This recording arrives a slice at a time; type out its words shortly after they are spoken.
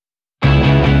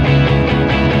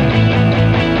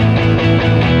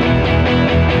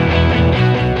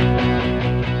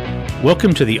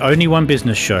Welcome to the Only One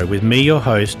Business Show with me, your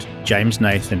host, James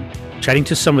Nathan, chatting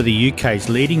to some of the UK's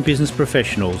leading business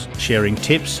professionals, sharing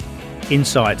tips,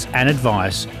 insights and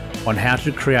advice on how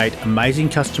to create amazing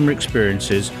customer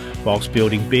experiences whilst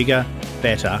building bigger,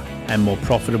 better and more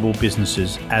profitable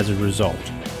businesses as a result.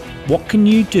 What can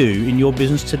you do in your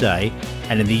business today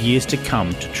and in the years to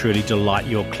come to truly delight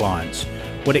your clients?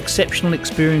 What exceptional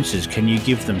experiences can you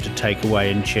give them to take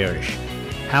away and cherish?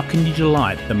 How can you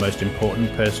delight the most important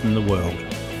person in the world?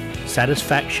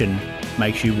 Satisfaction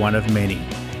makes you one of many.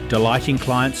 Delighting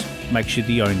clients makes you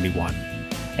the only one.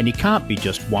 And you can't be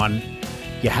just one,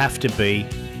 you have to be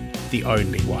the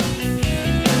only one.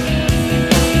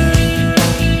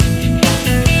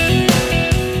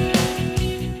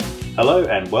 Hello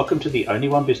and welcome to the Only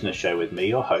One Business Show with me,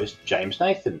 your host, James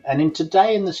Nathan. And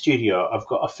today in the studio, I've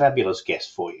got a fabulous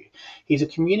guest for you. He's a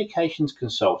communications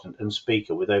consultant and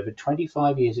speaker with over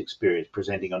 25 years experience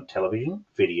presenting on television,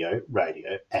 video,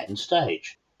 radio and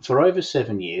stage. For over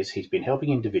 7 years, he's been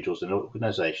helping individuals and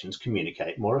organisations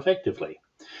communicate more effectively.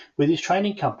 With his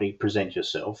training company, Present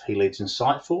Yourself, he leads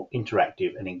insightful,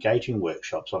 interactive and engaging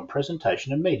workshops on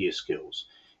presentation and media skills.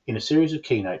 In a series of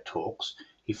keynote talks,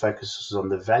 he focuses on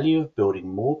the value of building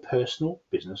more personal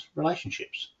business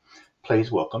relationships.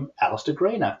 Please welcome Alastair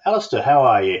Greener. Alastair, how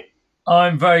are you?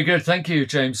 I'm very good. Thank you,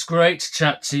 James. Great to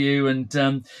chat to you. And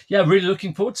really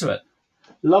looking forward to it.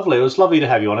 Lovely. It was lovely to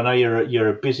have you on. I know you're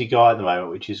a busy guy at the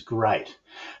moment, which is great.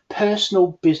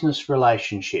 Personal business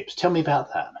relationships. Tell me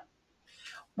about that.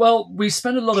 Well, we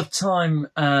spend a lot of time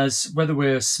as whether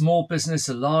we're a small business,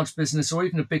 a large business, or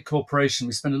even a big corporation,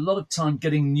 we spend a lot of time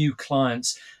getting new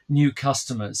clients, new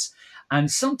customers. And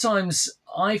sometimes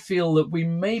I feel that we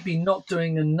may be not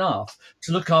doing enough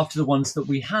to look after the ones that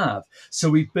we have. So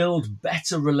we build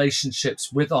better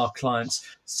relationships with our clients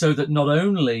so that not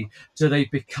only do they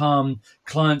become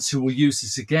clients who will use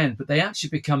us again, but they actually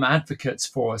become advocates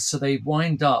for us. So they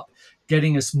wind up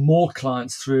getting us more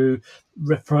clients through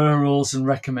referrals and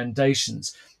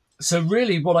recommendations. So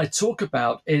really what I talk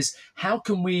about is how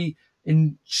can we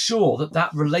ensure that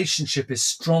that relationship is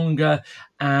stronger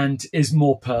and is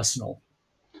more personal.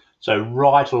 So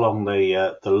right along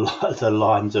the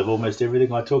lines of almost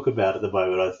everything I talk about at the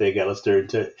moment, I think, Alastair,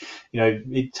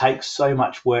 it takes so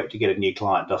much work to get a new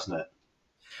client, doesn't it?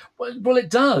 Well, it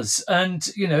does, and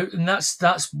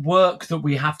that's work that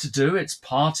we have to do. It's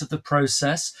part of the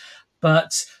process,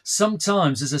 but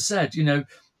sometimes, as I said,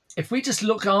 if we just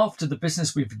look after the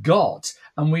business we've got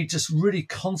and we just really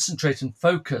concentrate and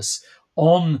focus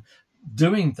on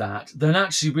doing that, then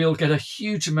actually we'll get a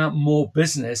huge amount more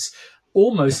business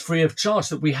almost free of charge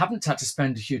that we haven't had to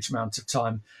spend a huge amount of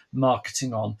time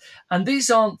marketing on. And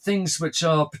these aren't things which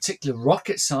are particular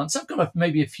rocket science. I've got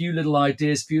maybe a few little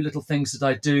ideas, few little things that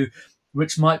I do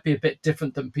which might be a bit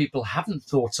different than people haven't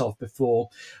thought of before.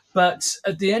 But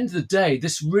at the end of the day,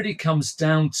 this really comes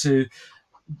down to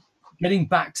getting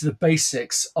back to the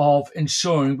basics of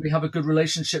ensuring we have a good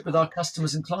relationship with our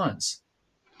customers and clients.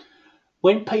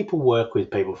 When people work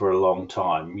with people for a long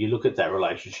time, you look at that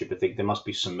relationship and think there must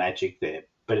be some magic there.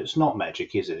 But it's not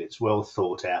magic, is it? It's well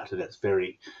thought out and it's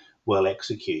very well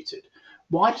executed.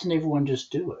 Why doesn't everyone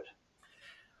just do it?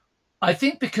 I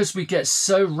think because we get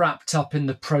so wrapped up in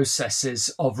the processes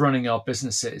of running our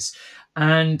businesses.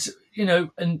 And,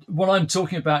 and what I'm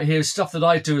talking about here is stuff that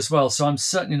I do as well. So I'm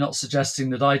certainly not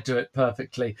suggesting that I do it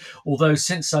perfectly. Although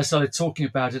since I started talking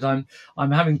about it, I'm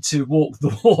having to walk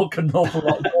the walk an awful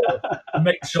lot more and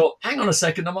make sure, hang on a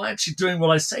second, am I actually doing what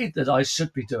I say that I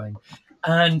should be doing?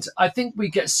 And I think we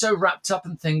get so wrapped up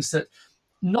in things that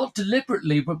not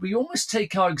deliberately, but we almost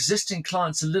take our existing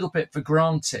clients a little bit for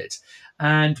granted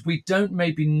and we don't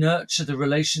maybe nurture the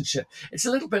relationship. It's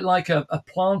a little bit like a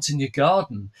plant in your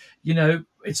garden.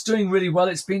 It's doing really well.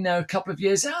 It's been there a couple of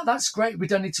years. Oh, that's great. We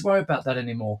don't need to worry about that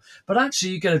anymore. But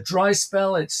actually you get a dry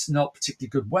spell. It's not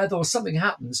particularly good weather or something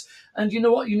happens. And you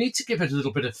know what? You need to give it a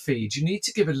little bit of feed. You need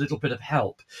to give it a little bit of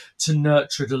help to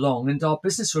nurture it along. And our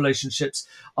business relationships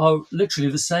are literally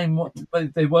the same.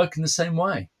 They work in the same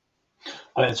way.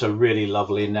 That's a really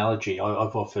lovely analogy.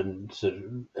 I've often sort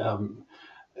of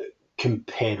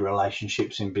compared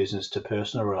relationships in business to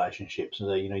personal relationships,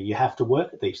 and you have to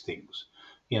work at these things.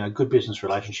 A good business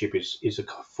relationship is a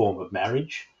form of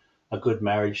marriage. A good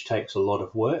marriage takes a lot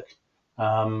of work,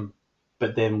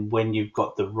 but then when you've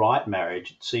got the right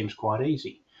marriage, it seems quite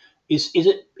easy.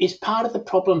 Is part of the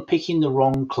problem picking the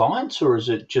wrong clients, or is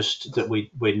it just that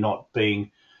we're not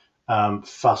being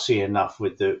fussy enough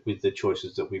with the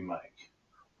choices that we make?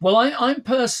 Well, I'm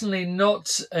personally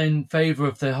not in favor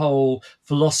of the whole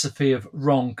philosophy of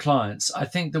wrong clients. I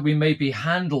think that we maybe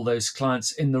handle those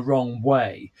clients in the wrong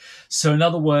way. So, in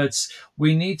other words,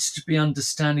 we need to be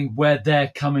understanding where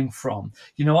they're coming from.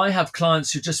 I have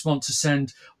clients who just want to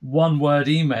send one word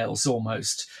emails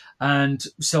almost. And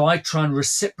so I try and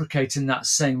reciprocate in that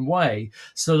same way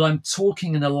so that I'm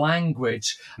talking in a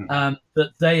language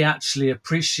that they actually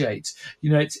appreciate.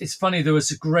 It's funny, there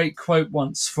was a great quote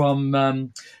once from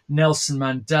Nelson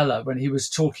Mandela when he was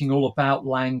talking all about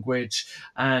language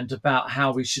and about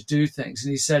how we should do things.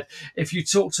 And he said, if you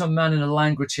talk to a man in a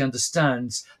language he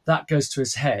understands, that goes to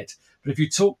his head. But if you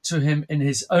talk to him in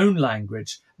his own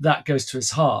language, that goes to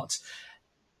his heart.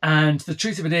 And the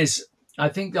truth of it is, I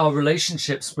think our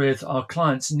relationships with our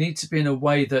clients need to be in a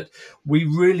way that we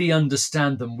really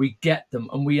understand them, we get them,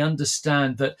 and we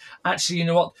understand that actually, you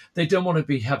know what, they don't want to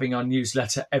be having our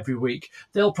newsletter every week.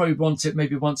 They'll probably want it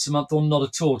maybe once a month or not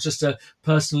at all, just a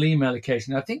personal email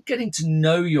occasion. I think getting to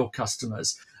know your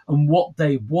customers and what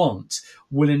they want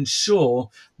will ensure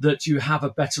that you have a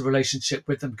better relationship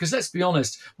with them. Because let's be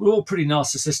honest, we're all pretty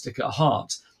narcissistic at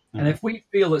heart. And if we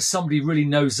feel that somebody really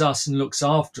knows us and looks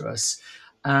after us,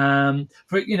 down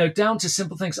to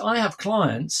simple things. I have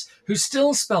clients who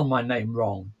still spell my name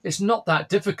wrong. It's not that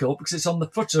difficult because it's on the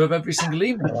footer of every single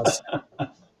email I send.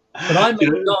 But I You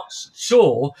make know, darn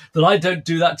sure that I don't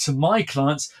do that to my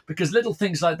clients because little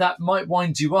things like that might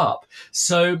wind you up.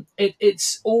 So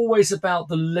it's always about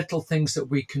the little things that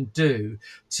we can do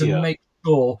to yeah. make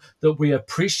sure that we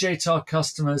appreciate our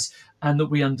customers and that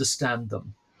we understand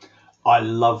them. I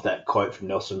love that quote from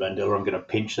Nelson Mandela. I'm going to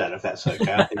pinch that if that's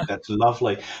okay. I think that's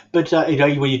lovely. But I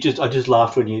just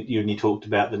laughed when you talked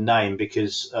about the name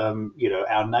because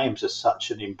our names are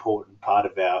such an important part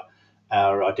of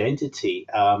our identity.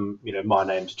 My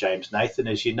name's James Nathan,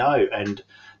 as you know, and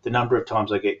the number of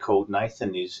times I get called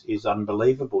Nathan is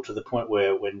unbelievable to the point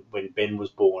where when Ben was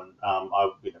born,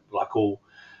 like all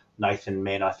Nathan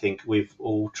men, I think we've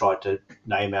all tried to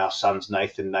name our sons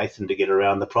Nathan to get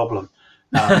around the problem.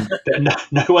 But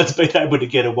no one's been able to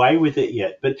get away with it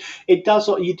yet. But it does.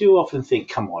 You do often think,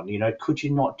 come on, could you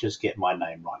not just get my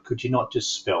name right? Could you not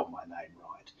just spell my name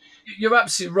right? You're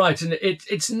absolutely right, and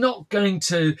it's not going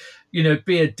to,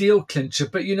 be a deal clincher.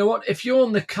 But you know what? If you're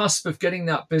on the cusp of getting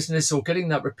that business or getting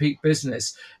that repeat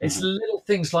business, it's Mhm. little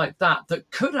things like that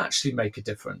that could actually make a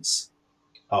difference.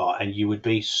 Oh, and you would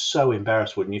be so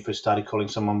embarrassed, wouldn't you, if we started calling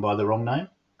someone by the wrong name?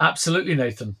 Absolutely,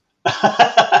 Nathan.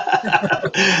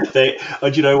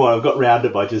 Do you know what? I've got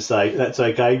rounded by just saying that's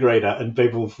okay, Greta, and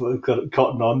people have got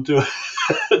cotton on to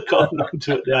it, cotton on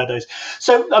to it nowadays.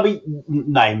 So, I mean,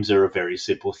 names are a very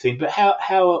simple thing, but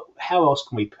how else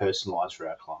can we personalise for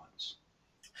our clients?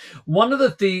 One of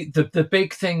the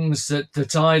big things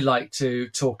that I like to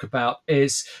talk about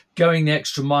is going the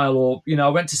extra mile. Or I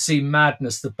went to see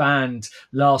Madness, the band,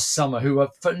 last summer, who were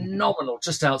Mhm. phenomenal,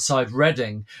 just outside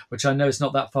Reading, which I know is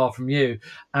not that far from you.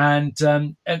 And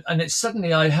it's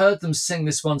suddenly I heard them sing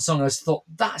this one song. I just thought,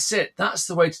 that's it. That's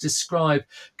the way to describe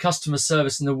customer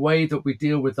service and the way that we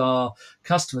deal with our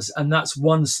customers. And that's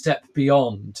one step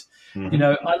beyond. Mhm.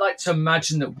 I like to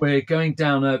imagine that we're going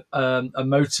down a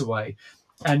motorway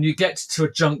and you get to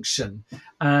a junction,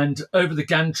 and over the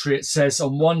gantry it says,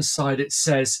 on one side it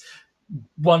says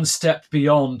one step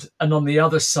beyond, and on the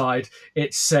other side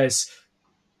it says,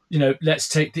 let's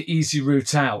take the easy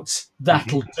route out,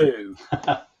 that'll Mhm. do.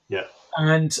 Yeah.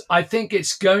 And I think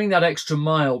it's going that extra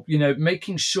mile,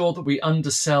 making sure that we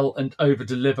undersell and over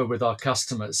deliver with our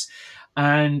customers,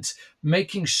 and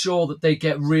making sure that they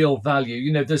get real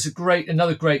value. There's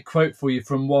another great quote for you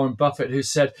from Warren Buffett, who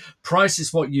said, price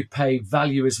is what you pay,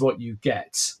 value is what you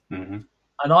get. Hmm.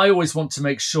 And I always want to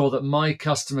make sure that my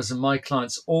customers and my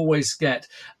clients always get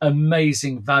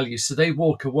amazing value. So they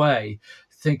walk away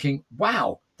thinking,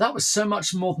 wow, that was so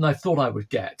much more than I thought I would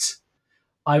get.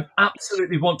 I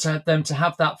absolutely want to have them to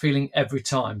have that feeling every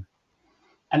time.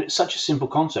 And it's such a simple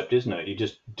concept, isn't it? You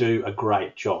just do a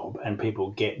great job, and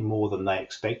people get more than they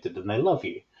expected, and they love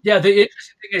you. Yeah, the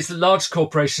interesting thing is that large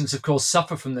corporations, of course,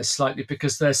 suffer from this slightly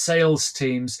because their sales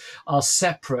teams are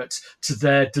separate to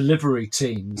their delivery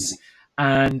teams. Mhm.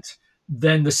 And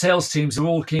then the sales teams are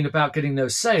all keen about getting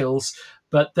those sales,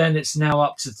 but then it's now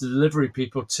up to the delivery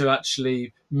people to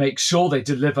actually make sure they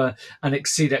deliver and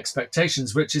exceed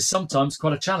expectations, which is sometimes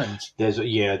quite a challenge. There's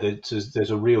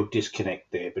a real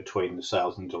disconnect there between the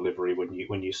sales and delivery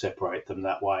when you separate them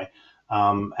that way,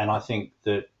 and I think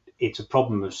that it's a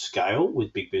problem of scale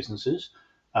with big businesses.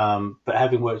 But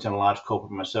having worked in a large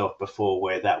corporate myself before,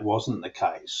 where that wasn't the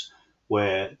case,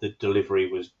 where the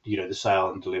delivery was, the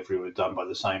sale and delivery were done by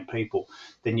the same people,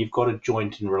 then you've got a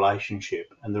joint in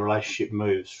relationship, and the relationship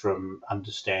moves from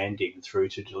understanding through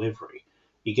to delivery.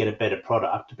 You get a better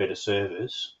product, a better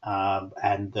service,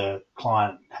 and the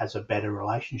client has a better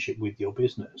relationship with your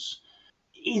business.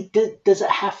 Does it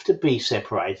have to be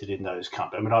separated in those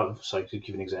companies? I mean, so to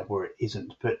give an example where it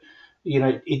isn't, but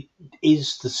it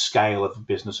is the scale of a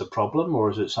business a problem, or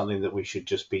is it something that we should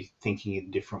just be thinking in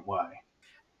a different way?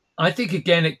 I think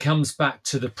again it comes back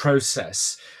to the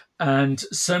process, and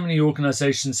so many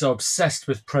organizations are obsessed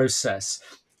with process,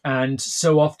 and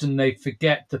so often they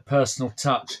forget the personal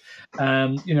touch.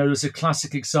 There's a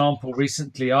classic example.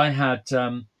 Recently I had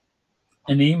an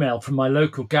email from my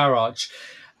local garage,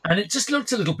 and it just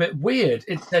looked a little bit weird.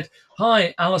 It said,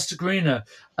 "Hi, Alastair Greener.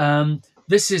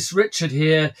 This is Richard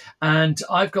here, and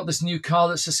I've got this new car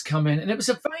that's just come in." And it was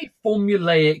a very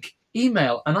formulaic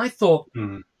email. And I thought,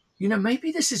 Mm,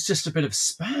 maybe this is just a bit of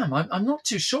spam. I'm not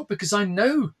too sure, because I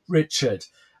know Richard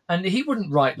and he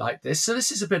wouldn't write like this. So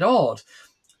this is a bit odd. mm,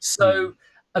 So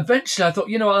eventually I thought,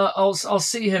 I'll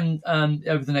see him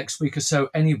over the next week or so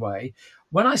anyway.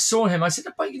 When I saw him, I said,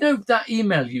 "But that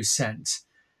email you sent?"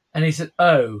 And he said,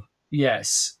 "Oh,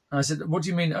 yes." And I said, "What do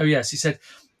you mean, oh, yes?" He said,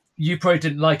 "You probably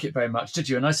didn't like it very much, did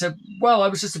you?" And I said, "Well, I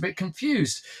was just a bit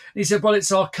confused." And he said, "Well,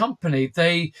 it's our company.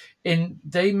 They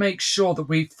make sure that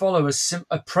we follow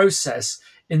a process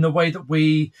in the way that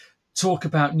we talk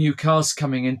about new cars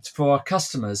coming in for our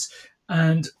customers.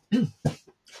 And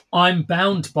I'm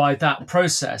bound by that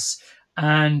process."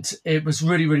 And it was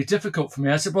really, really difficult for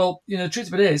me. I said, "Well, the truth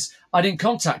of it is, I didn't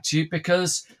contact you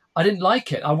because I didn't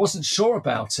like it. I wasn't sure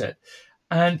about it."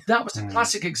 And that was a mm.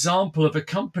 classic example of a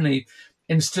company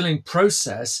instilling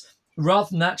process rather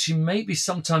than actually maybe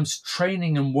sometimes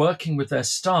training and working with their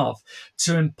staff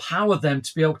to empower them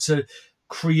to be able to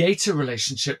create a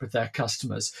relationship with their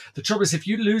customers. The trouble is, if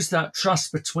you lose that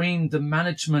trust between the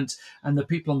management and the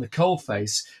people on the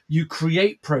coalface, you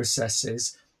create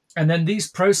processes. And then these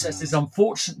processes,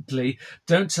 unfortunately,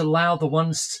 don't allow the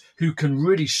ones who can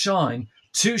really shine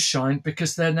to shine,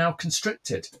 because they're now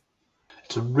constricted.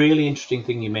 It's a really interesting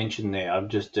thing you mentioned there. I'm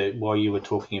just while you were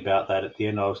talking about that at the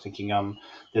end, I was thinking,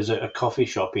 there's a coffee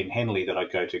shop in Henley that I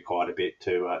go to quite a bit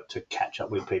to catch up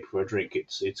with people for a drink.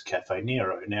 It's Cafe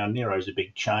Nero. Now Nero's a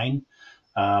big chain,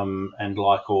 and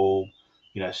like all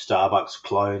Starbucks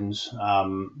clones,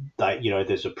 they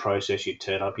there's a process. You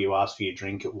turn up, you ask for your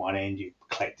drink at one end, you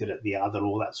collect it at the other,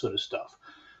 all that sort of stuff.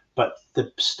 But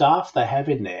the staff they have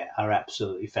in there are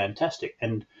absolutely fantastic.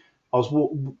 And I was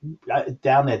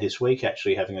down there this week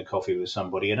actually having a coffee with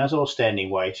somebody, and as I was standing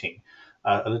waiting,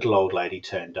 a little old lady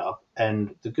turned up,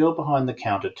 and the girl behind the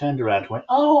counter turned around and went,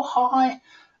 "Oh, hi,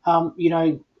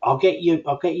 I'll get you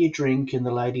a drink." And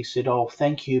the lady said, "Oh,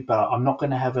 thank you, but I'm not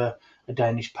going to have a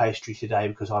Danish pastry today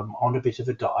because I'm on a bit of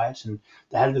a diet." And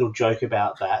they had a little joke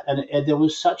about that, and there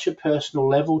was such a personal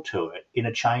level to it in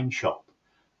a chain shop.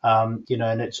 And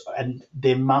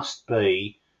there must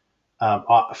be.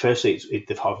 Firstly,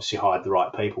 they've obviously hired the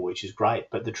right people, which is great,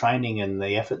 but the training and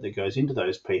the effort that goes into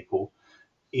those people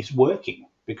is working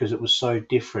because it was so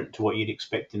different to what you'd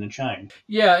expect in a chain.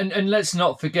 Yeah, and let's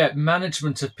not forget,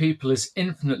 management of people is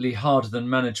infinitely harder than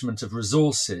management of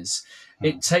resources.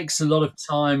 It Mm. takes a lot of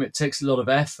time, it takes a lot of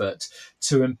effort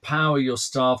to empower your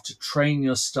staff, to train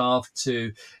your staff,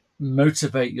 to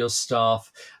motivate your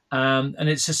staff. And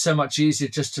it's just so much easier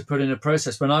just to put in a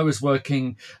process. When I was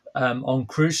working on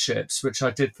cruise ships, which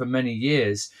I did for many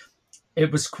years,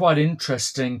 it was quite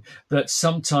interesting that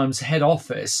sometimes head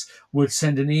office would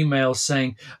send an email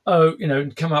saying, "Oh,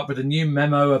 and come up with a new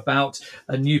memo about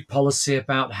a new policy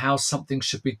about how something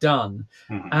should be done."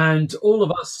 Mm. And all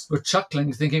of us were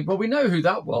chuckling, thinking, "Well, we know who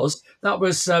that was. That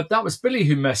was Billy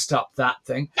who messed up that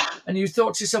thing." And you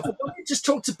thought to yourself, "Well, why don't you just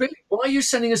talk to Billy? Why are you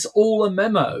sending us all a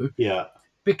memo?" Yeah, yeah.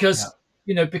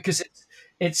 Because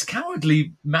it's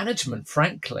cowardly management,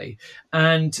 frankly,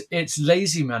 and it's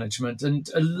lazy management, and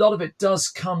a lot of it does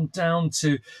come down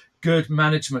to good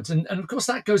management, and of course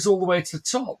that goes all the way to the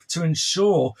top to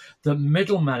ensure that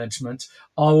middle management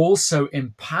are also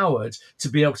empowered to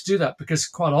be able to do that, because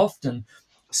quite often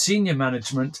senior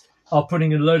management are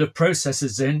putting a load of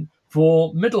processes in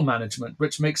for middle management,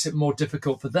 which makes it more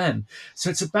difficult for them.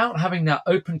 So it's about having that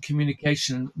open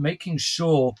communication, making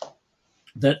sure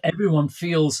that everyone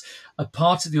feels a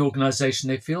part of the organization,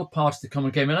 they feel part of the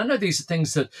common game. And I know these are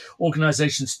things that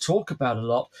organizations talk about a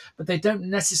lot, but they don't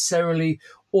necessarily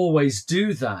always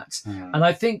do that. Mm. And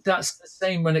I think that's the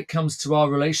same when it comes to our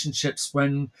relationships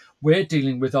when we're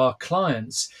dealing with our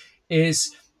clients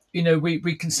is,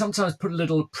 we can sometimes put a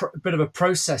little bit of a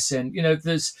process in.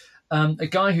 There's a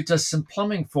guy who does some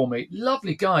plumbing for me.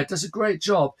 Lovely guy, does a great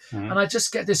job. Mm-hmm. And I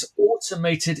just get this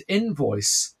automated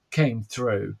invoice came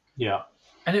through. Yeah.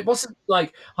 And it wasn't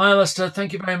like, "Hi, Alastair,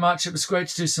 thank you very much. It was great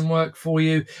to do some work for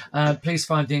you. Please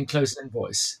find the enclosed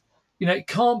invoice." It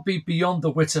can't be beyond the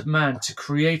wit of man to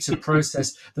create a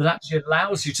process that actually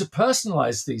allows you to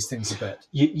personalize these things a bit.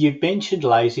 You mentioned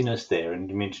laziness there, and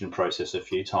you mentioned process a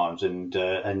few times, and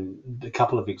a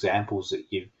couple of examples that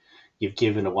you've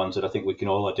given are ones that I think we can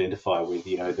all identify with.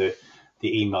 The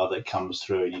email that comes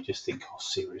through, and you just think, "Oh,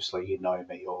 seriously, you know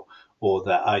me," or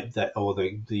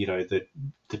the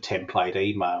template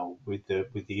email with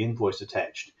the invoice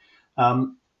attached.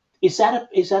 Is that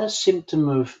a symptom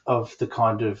of the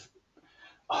kind of,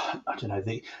 I don't know,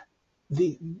 the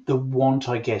the want,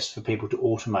 I guess, for people to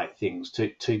automate things,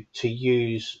 to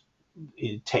use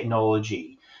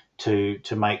technology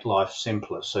to make life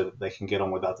simpler so that they can get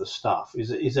on with other stuff?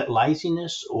 Is it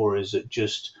laziness, or is it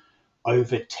just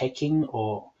over teching,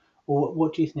 or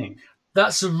what do you think?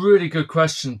 That's a really good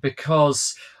question,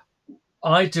 because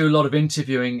I do a lot of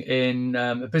interviewing in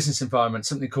a business environment,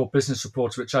 something called Business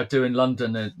Reporter, which I do in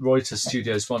London at Reuters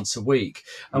studios once a week.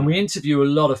 And we Mm, interview a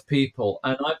lot of people.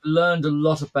 And I've learned a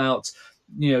lot about,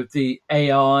 the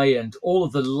AI and all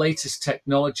of the latest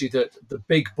technology that the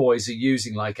big boys are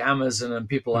using, like Amazon and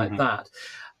people like hmm that.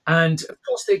 And of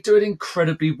course, they do it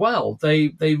incredibly well.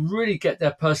 They really get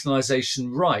their personalization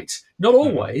right. Not hmm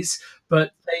always,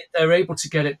 but they're able to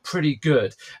get it pretty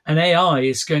good. And AI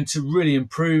is going to really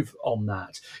improve on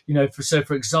that.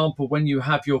 For example, when you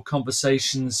have your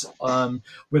conversations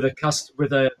with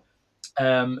a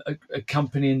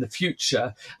company in the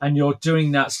future, and you're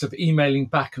doing that sort of emailing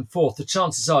back and forth, the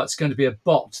chances are it's going to be a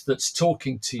bot that's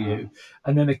talking to you, hmm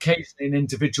and then occasionally an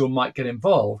individual might get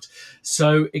involved.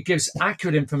 So it gives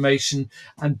accurate information,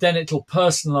 and then it'll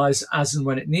personalize as and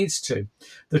when it needs to.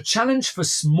 The challenge for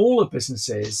smaller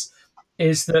businesses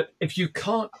is that if you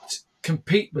can't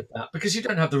compete with that, because you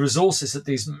don't have the resources that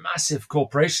these massive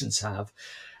corporations have,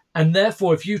 and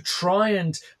therefore, if you try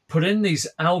and put in these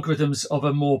algorithms of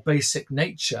a more basic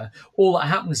nature, all that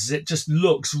happens is it just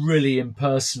looks really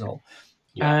impersonal.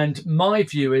 Yeah. And my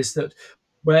view is that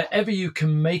wherever you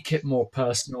can make it more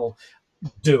personal,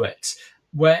 do it.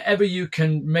 Wherever you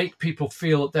can make people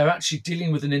feel that they're actually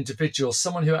dealing with an individual,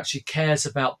 someone who actually cares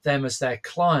about them as their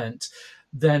client,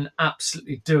 then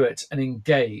absolutely do it and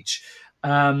engage.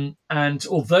 And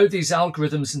although these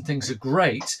algorithms and things are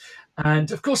great,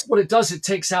 and of course, what it does, it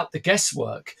takes out the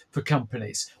guesswork for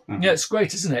companies. Yeah, hmm it's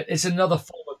great, isn't it? It's another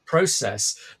form of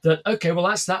process that, okay, well,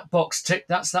 that's that box ticked,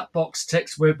 that's that box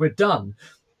ticked, we're done.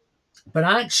 But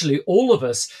actually, all of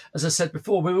us, as I said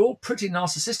before, we're all pretty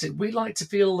narcissistic. We like to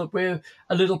feel that we're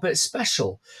a little bit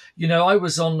special. I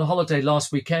was on holiday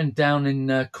last weekend down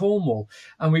in Cornwall,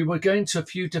 and we were going to a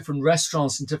few different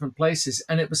restaurants and different places,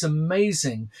 and it was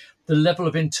amazing the level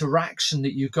of interaction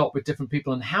that you got with different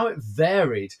people and how it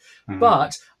varied. hmm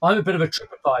But I'm a bit of a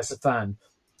TripAdvisor fan.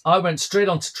 I went straight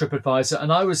onto TripAdvisor,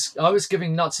 and I was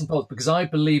giving nuts and bolts, because I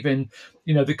believe in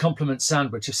the compliment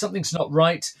sandwich. If something's not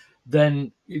right,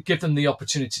 then you give them the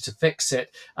opportunity to fix it.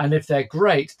 And if they're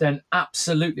great, then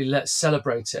absolutely let's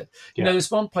celebrate it. Yeah. There's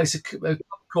one place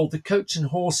called the Coach and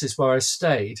Horses where I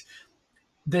stayed.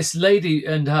 This lady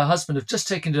and her husband have just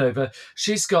taken it over.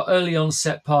 She's got early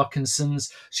onset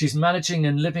Parkinson's. She's managing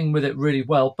and living with it really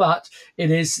well, but it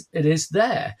is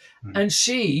there. Mm. And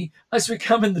she, as we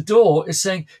come in the door, is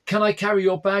saying, "Can I carry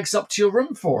your bags up to your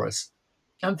room for us?"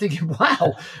 I'm thinking,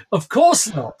 wow, of course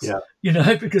not, Yeah.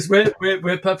 because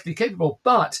we're perfectly capable.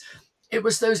 But it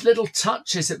was those little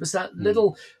touches, it was that Mm.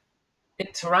 little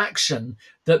interaction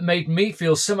that made me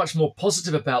feel so much more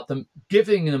positive about them,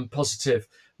 giving them positive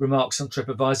remarks on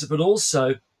TripAdvisor, but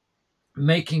also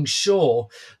making sure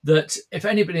that if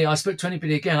anybody, I spoke to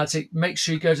anybody again, I'd say, make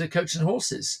sure you go to Coach and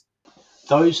Horses.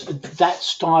 That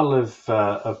style of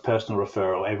personal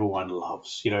referral everyone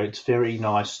loves. It's very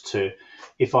nice to,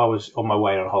 if I was on my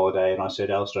way on holiday and I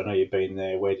said, "Alistair, I know you've been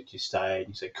there. Where did you stay?" And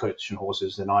you said, "Coach and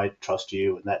Horses," then I trust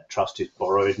you, and that trust is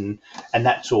borrowed, and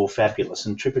that's all fabulous.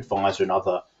 And TripAdvisor and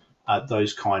other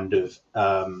those kind of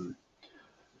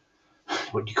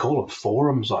what do you call them,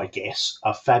 forums, I guess,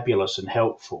 are fabulous and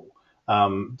helpful.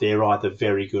 They're either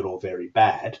very good or very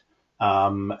bad.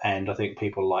 And I think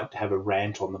people like to have a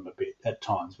rant on them a bit at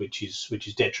times, which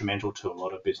is detrimental to a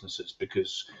lot of businesses,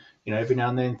 because every now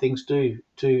and then things do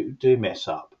mess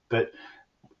up. But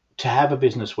to have a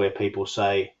business where people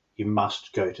say you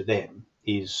must go to them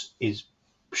is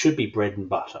should be bread and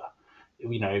butter.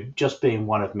 Just being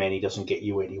one of many doesn't get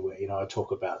you anywhere. I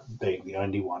talk about being the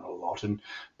only one a lot, and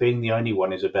being the only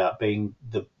one is about being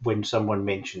when someone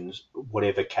mentions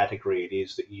whatever category it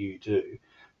is that you do,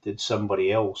 that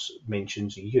somebody else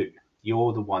mentions you.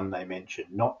 You're the one they mention,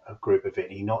 not a group of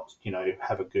any, not,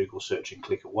 have a Google search and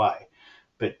click away,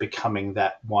 but becoming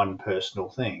that one personal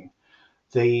thing.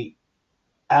 The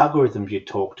algorithms you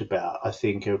talked about, I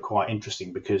think, are quite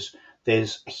interesting because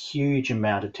there's a huge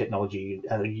amount of technology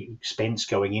expense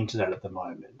going into that at the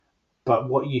moment. But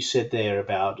what you said there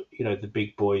about, the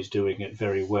big boys doing it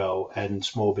very well and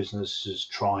small businesses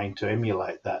trying to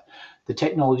emulate that, the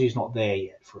technology is not there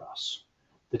yet for us.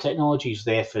 The technology is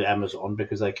there for Amazon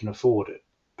because they can afford it.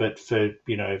 But for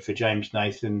James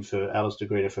Nathan, for Alistair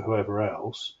Greta, for whoever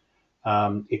else,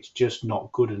 it's just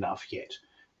not good enough yet.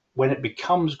 When it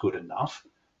becomes good enough,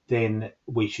 then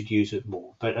we should use it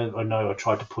more. But I know I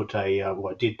tried to put I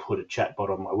did put a chatbot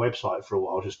on my website for a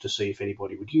while just to see if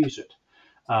anybody would use it.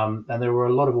 And there were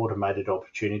a lot of automated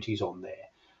opportunities on there.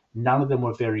 None of them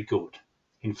were very good.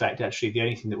 In fact, actually, the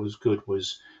only thing that was good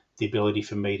was the ability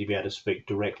for me to be able to speak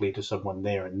directly to someone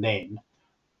there and then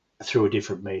through a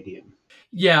different medium.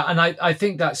 Yeah, and I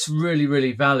think that's really,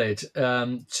 really valid,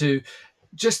 to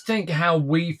just think how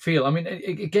we feel. I mean,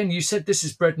 again, you said this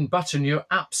is bread and butter, and you're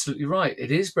absolutely right. It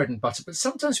is bread and butter, but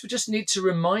sometimes we just need to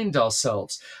remind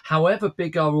ourselves, however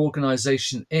big our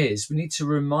organization is, we need to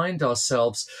remind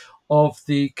ourselves of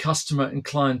the customer and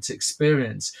client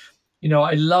experience.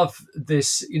 I love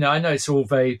this. I know it's all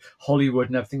very Hollywood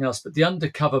and everything else, but the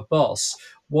undercover boss,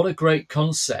 what a great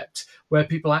concept where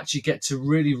people actually get to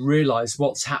really realize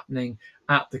what's happening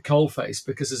at the coalface,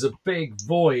 because there's a big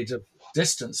void of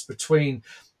distance between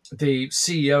the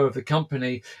CEO of the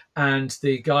company and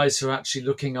the guys who are actually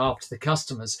looking after the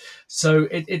customers. So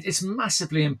it's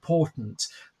massively important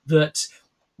that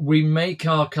we make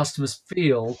our customers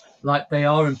feel like they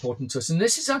are important to us. And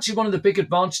this is actually one of the big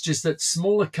advantages that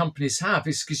smaller companies have,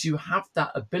 is because you have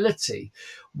that ability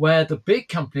where the big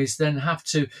companies then have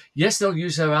to, yes, they'll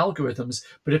use their algorithms,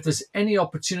 but if there's any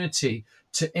opportunity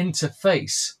to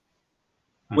interface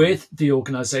Mm-hmm. with the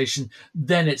organization,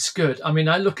 then it's good. I mean,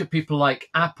 I look at people like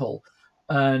Apple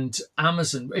and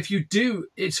Amazon. If you do,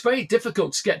 it's very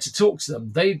difficult to get to talk to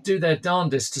them. They do their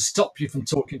darndest to stop you from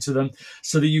talking to them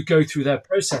so that you go through their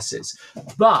processes.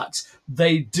 But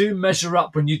they do measure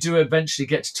up when you do eventually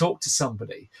get to talk to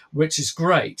somebody, which is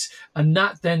great. And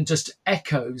that then just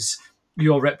echoes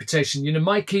your reputation.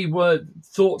 My key word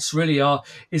thoughts really are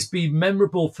is be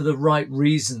memorable for the right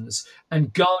reasons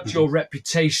and guard Mm-hmm. your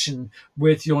reputation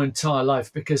with your entire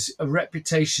life, because a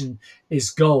reputation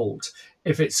is gold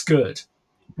if it's good.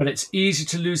 But it's easy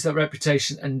to lose that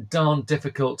reputation and darn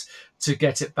difficult to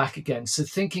get it back again. So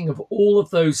thinking of all of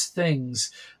those things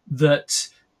that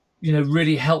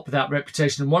really help with that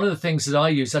reputation. And one of the things that I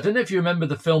use, I don't know if you remember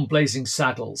the film Blazing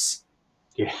Saddles,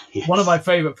 Yeah. one of my Yes.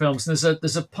 favorite films. And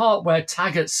there's a part where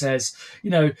Taggart says,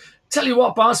 tell you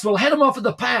what, boss, we'll head him off at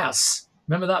the pass.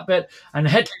 Remember that bit? And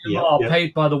Hedley Yep. Lamarr, Yep.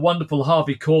 played by the wonderful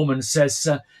Harvey Korman, says,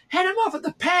 head him off at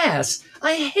the pass.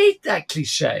 I hate that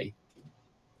cliche.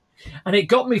 And it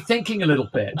got me thinking a little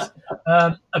bit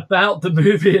about the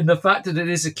movie and the fact that it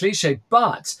is a cliche.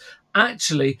 But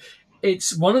actually,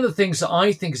 it's one of the things that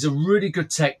I think is a really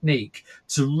good technique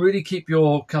to really keep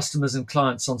your customers and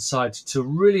clients on side, to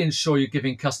really ensure you're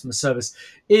giving customer service,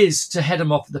 is to head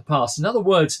them off at the pass. In other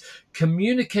words,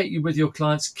 communicate you with your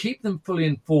clients, keep them fully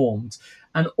informed,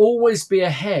 and always be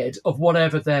ahead of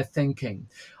whatever they're thinking.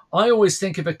 I always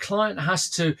think if a client has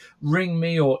to ring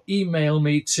me or email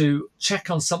me to check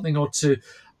on something or to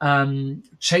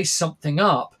chase something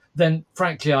up, then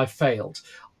frankly, I failed.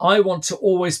 I want to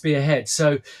always be ahead.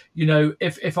 So,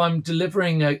 if I'm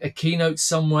delivering a keynote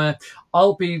somewhere,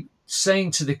 I'll be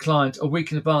saying to the client a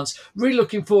week in advance, really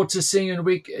looking forward to seeing you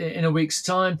in a week's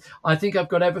time. I think I've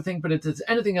got everything, but if there's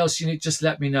anything else you need, just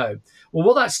let me know. Well,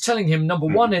 what that's telling him, number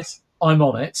one, Mm-hmm. is I'm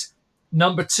on it.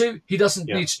 Number two, he doesn't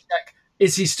need Yep. to check,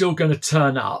 is he still going to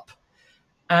turn up?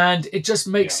 And it just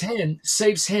Yep.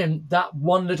 saves him that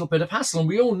one little bit of hassle. And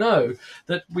we all know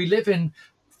that we live in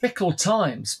fickle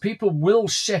times. People will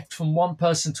shift from one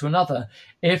person to another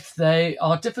if they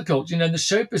are difficult. In the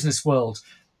show business world,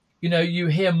 you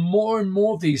hear more and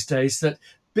more these days that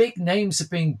big names are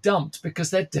being dumped because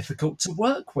they're difficult to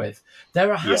work with.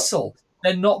 They're a Yep. hassle.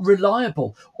 They're not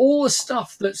reliable. All the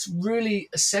stuff that's really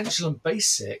essential and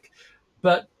basic,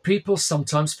 but people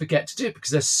sometimes forget to do because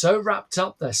they're so wrapped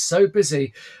up, they're so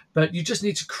busy. But you just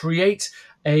need to create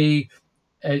a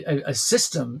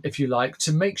system, if you like,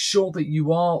 to make sure that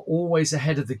you are always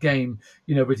ahead of the game,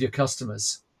 with your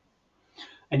customers.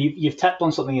 And you've tapped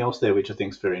on something else there, which I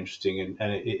think is very interesting,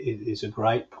 and it is a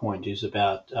great point, is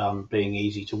about being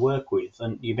easy to work with.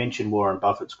 And you mentioned Warren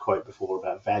Buffett's quote before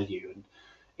about value, and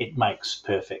it makes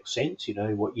perfect sense.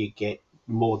 What you get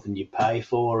more than you pay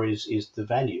for is the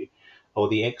value. or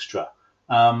the extra.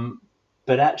 Um,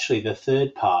 but actually, the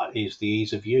third part is the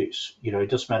ease of use. It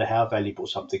doesn't matter how valuable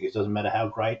something is, doesn't matter how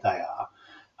great they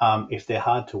are. If they're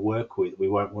hard to work with, we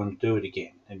won't want to do it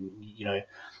again. And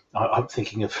I'm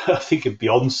thinking of I think of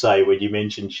Beyonce when you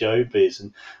mentioned Showbiz,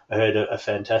 and I heard a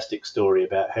fantastic story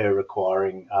about her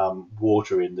requiring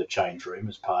water in the change room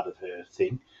as part of her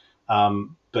thing.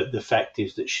 But the fact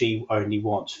is that she only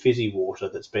wants fizzy water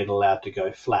that's been allowed to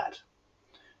go flat.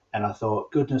 And I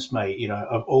thought, goodness me,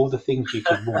 of all the things you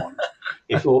could want,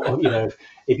 if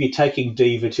you're taking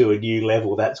Diva to a new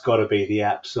level, that's got to be the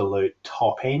absolute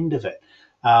top end of it.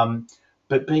 Um,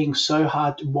 but being so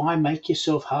hard, why make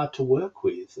yourself hard to work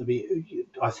with? I mean,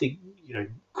 I think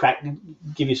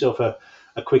give yourself a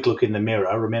quick look in the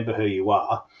mirror, remember who you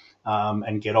are,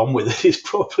 and get on with it is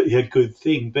probably a good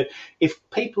thing. But if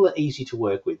people are easy to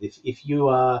work with, if you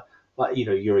are like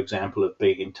your example of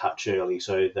being in touch early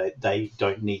so that they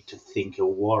don't need to think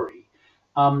or worry,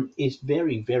 is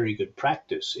very, very good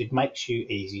practice. It makes you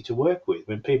easy to work with.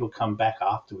 When people come back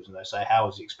afterwards and they say, how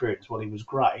was the experience? Well, it was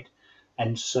great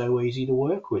and so easy to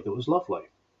work with. It was lovely.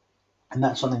 And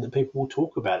that's something that people will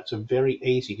talk about. It's a very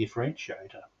easy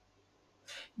differentiator.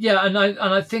 Yeah, and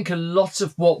I think a lot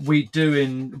of what we do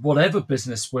in whatever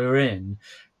business we're in,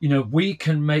 we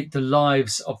can make the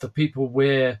lives of the people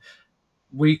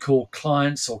we call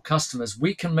clients or customers,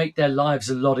 we can make their lives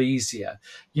a lot easier.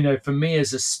 For me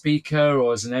as a speaker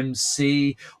or as an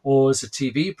MC or as a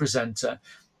TV presenter,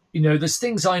 there's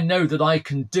things I know that I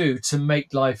can do to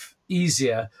make life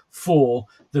easier for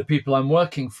the people I'm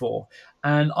working for.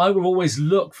 And I will always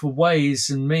look for ways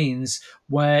and means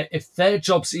where if their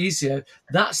job's easier,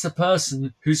 that's the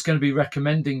person who's going to be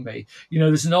recommending me.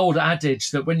 There's an old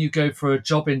adage that when you go for a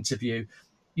job interview,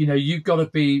 you've got to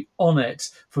be on it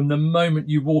from the moment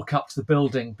you walk up to the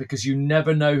building because you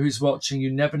never know who's watching,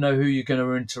 you never know who you're going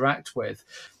to interact with.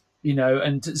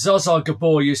 And Zaza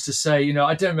Gabor used to say,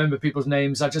 I don't remember people's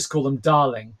names, I just call them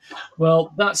darling.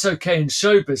 Well, that's okay in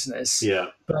show business. Yeah,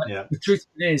 But yeah. the truth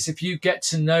is, if you get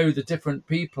to know the different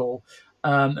people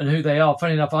and who they are,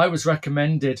 funny enough, I was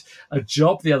recommended a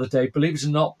job the other day, believe it or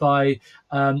not, by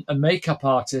a makeup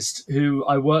artist who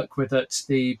I work with at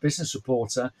the Business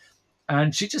Reporter,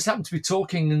 and she just happened to be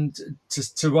talking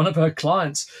to one of her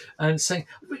clients and saying,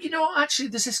 well, actually,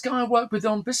 there's this guy I work with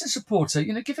on Business Reporter.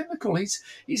 Give him a call.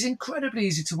 He's incredibly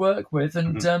easy to work with,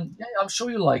 and Mhm. yeah, I'm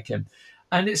sure you'll like him.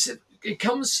 And it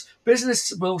comes.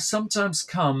 Business will sometimes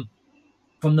come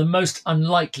from the most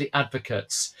unlikely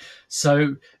advocates.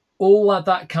 So all of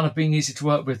that kind of being easy to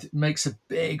work with makes a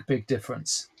big, big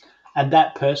difference. And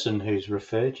that person who's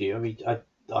referred you, I mean,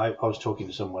 I was talking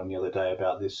to someone the other day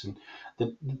about this, and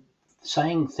the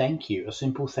saying thank you, a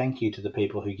simple thank you to the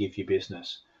people who give you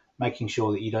business, making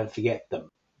sure that you don't forget them.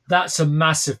 That's a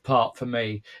massive part for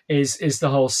me is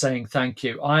the whole saying thank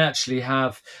you. I actually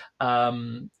have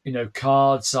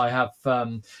cards, I have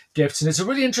gifts, and it's a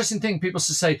really interesting thing. People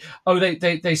to say, oh,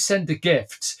 they send a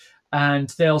gift and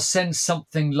they'll send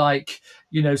something like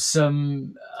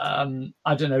some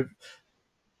I don't know,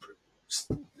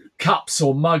 cups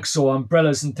or mugs or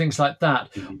umbrellas and things like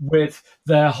that Mhm. with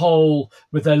their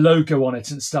logo on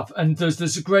it and stuff. And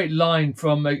there's a great line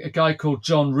from a guy called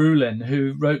John Rulin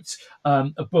who wrote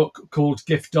a book called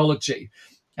Giftology.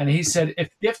 And he said,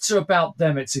 if gifts are about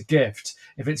them, it's a gift.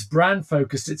 If it's brand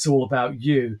focused, it's all about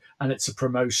you and it's a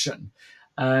promotion.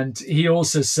 And he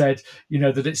also said,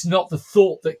 that it's not the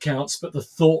thought that counts, but the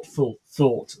thoughtful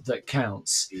thought that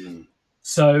counts. Mm.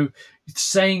 So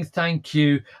saying thank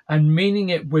you and meaning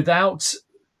it without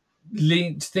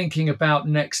thinking about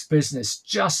next business,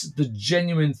 just the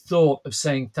genuine thought of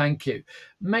saying thank you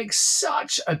makes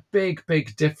such a big,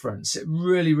 big difference. It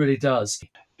really, really does.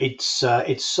 It's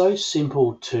so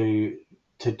simple to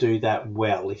do that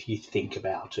well if you think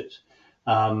about it.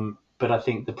 But I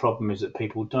think the problem is that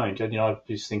people don't. And, I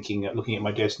was thinking, looking at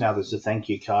my desk now, there's a thank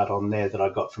you card on there that I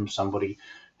got from somebody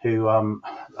who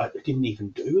I didn't even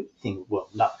do anything. Well,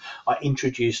 no, I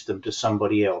introduced them to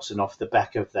somebody else, and off the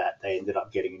back of that, they ended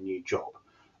up getting a new job.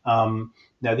 Now,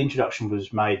 the introduction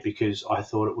was made because I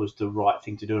thought it was the right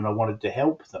thing to do, and I wanted to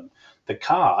help them. The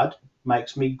card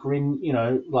makes me grin,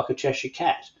 like a Cheshire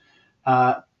cat.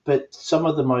 But some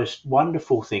of the most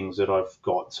wonderful things that I've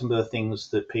got, some of the things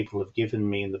that people have given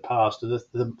me in the past, are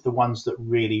the ones that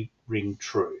really ring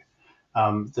true.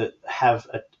 That have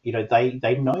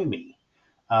they know me,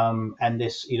 and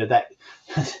this that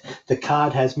the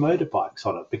card has motorbikes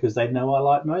on it because they know I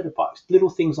like motorbikes. Little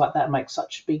things like that make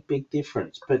such a big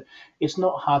difference, but it's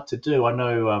not hard to do. I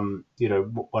know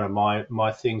one of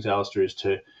my things, Alistair, is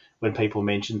to when people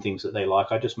mention things that they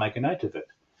like, I just make a note of it.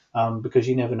 because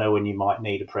you never know when you might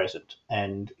need a present.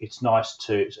 And it's nice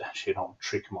to, it's actually an old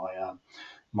trick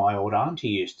my old auntie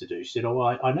used to do. She said, "Oh,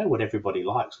 I know what everybody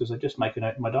likes because I just make a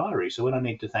note in my diary. So when I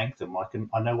need to thank them,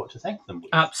 I know what to thank them with."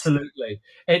 Absolutely.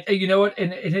 You know what?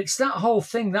 And it's that whole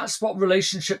thing. That's what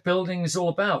relationship building is all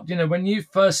about. When you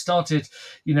first started,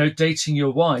 dating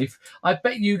your wife, I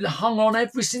bet you hung on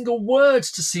every single word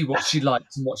to see what she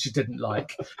liked and what she didn't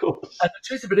like. Of course. And the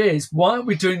truth of it is, why aren't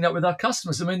we doing that with our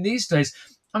customers? I mean, these days,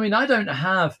 I don't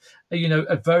have,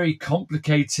 a very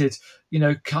complicated,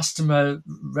 customer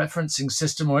referencing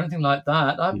system or anything like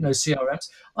that. I have no CRMs.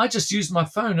 I just use my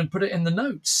phone and put it in the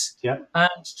notes. Yeah. And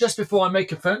just before I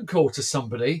make a phone call to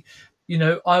somebody,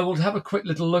 I will have a quick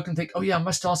little look and think, oh yeah, I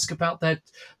must ask about their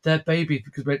baby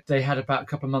because they had about a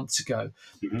couple of months ago.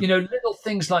 Little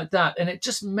things like that, and it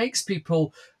just makes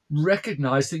people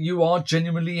recognize that you are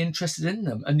genuinely interested in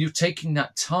them and you're taking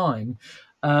that time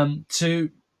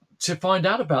to find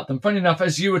out about them. Funny enough,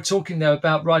 as you were talking there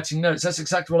about writing notes, that's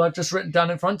exactly what I've just written down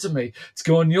in front of me to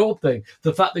go on your thing.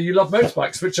 The fact that you love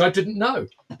motorbikes, which I didn't know.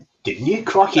 Didn't you?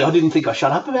 Crikey, I didn't think I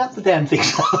shut up about the damn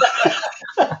things.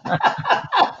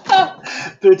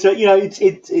 But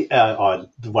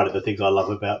one of the things I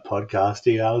love about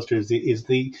podcasting, Alastair, is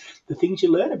the things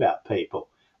you learn about people,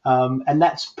 and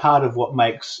that's part of what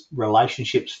makes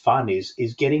relationships fun.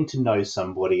 Is getting to know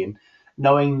somebody and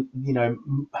knowing,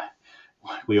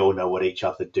 we all know what each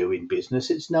other do in business.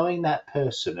 It's knowing that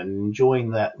person and enjoying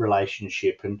that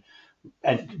relationship and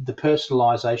the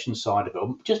personalisation side of it,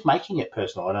 just making it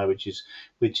personal. I know, which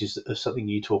is something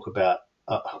you talk about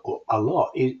a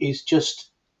lot. Is just,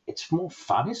 it's more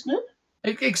fun, isn't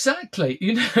it? Exactly.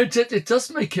 It does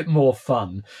make it more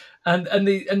fun. And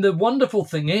the wonderful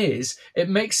thing is it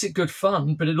makes it good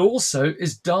fun, but it also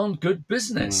is darn good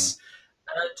business.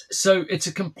 And so it's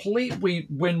a complete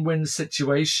win-win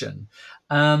situation.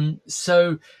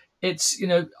 So it's,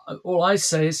 all I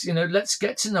say is, let's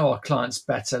get to know our clients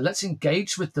better. Let's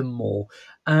engage with them more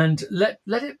and let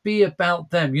it be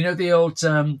about them. The old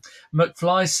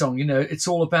McFly song, it's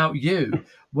all about you.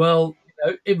 Well,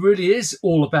 it really is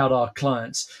all about our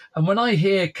clients. And when I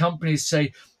hear companies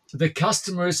say the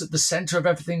customer is at the center of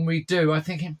everything we do, I'm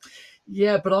thinking,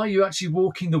 yeah, but are you actually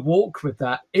walking the walk with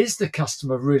that? Is the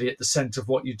customer really at the center of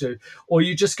what you do? Or are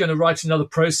you just going to write another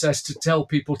process to tell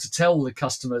people to tell the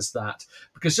customers that?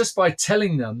 Because just by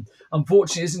telling them,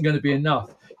 unfortunately, isn't going to be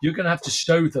enough. You're going to have to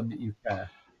show them that you care.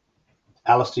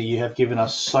 Alastair, you have given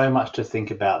us so much to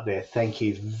think about there. Thank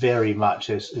you very much.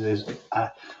 There's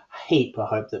a heap, I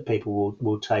hope, that people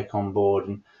will take on board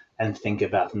and think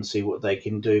about and see what they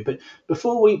can do. But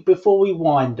before we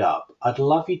wind up, I'd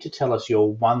love you to tell us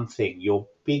your one thing, your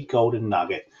big golden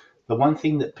nugget, the one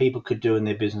thing that people could do in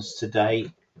their business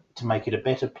today to make it a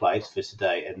better place for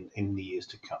today and in the years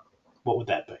to come. What would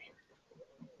that be?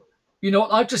 You know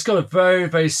what? I've just got a very,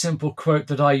 very simple quote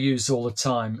that I use all the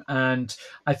time. And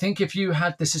I think if you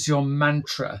had this as your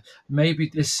mantra, maybe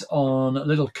this on a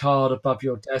little card above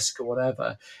your desk or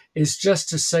whatever, is just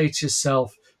to say to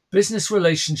yourself, business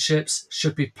relationships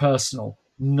should be personal,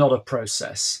 not a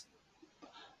process.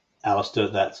 Alastair,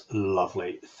 that's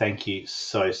lovely. Thank you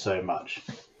so, so much.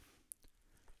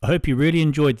 I hope you really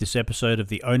enjoyed this episode of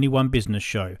the Only One Business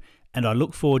Show, and I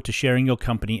look forward to sharing your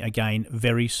company again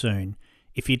very soon.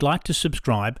 If you'd like to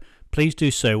subscribe, please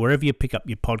do so wherever you pick up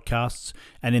your podcasts,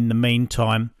 and in the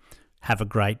meantime, have a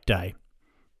great day.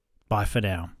 Bye for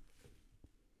now.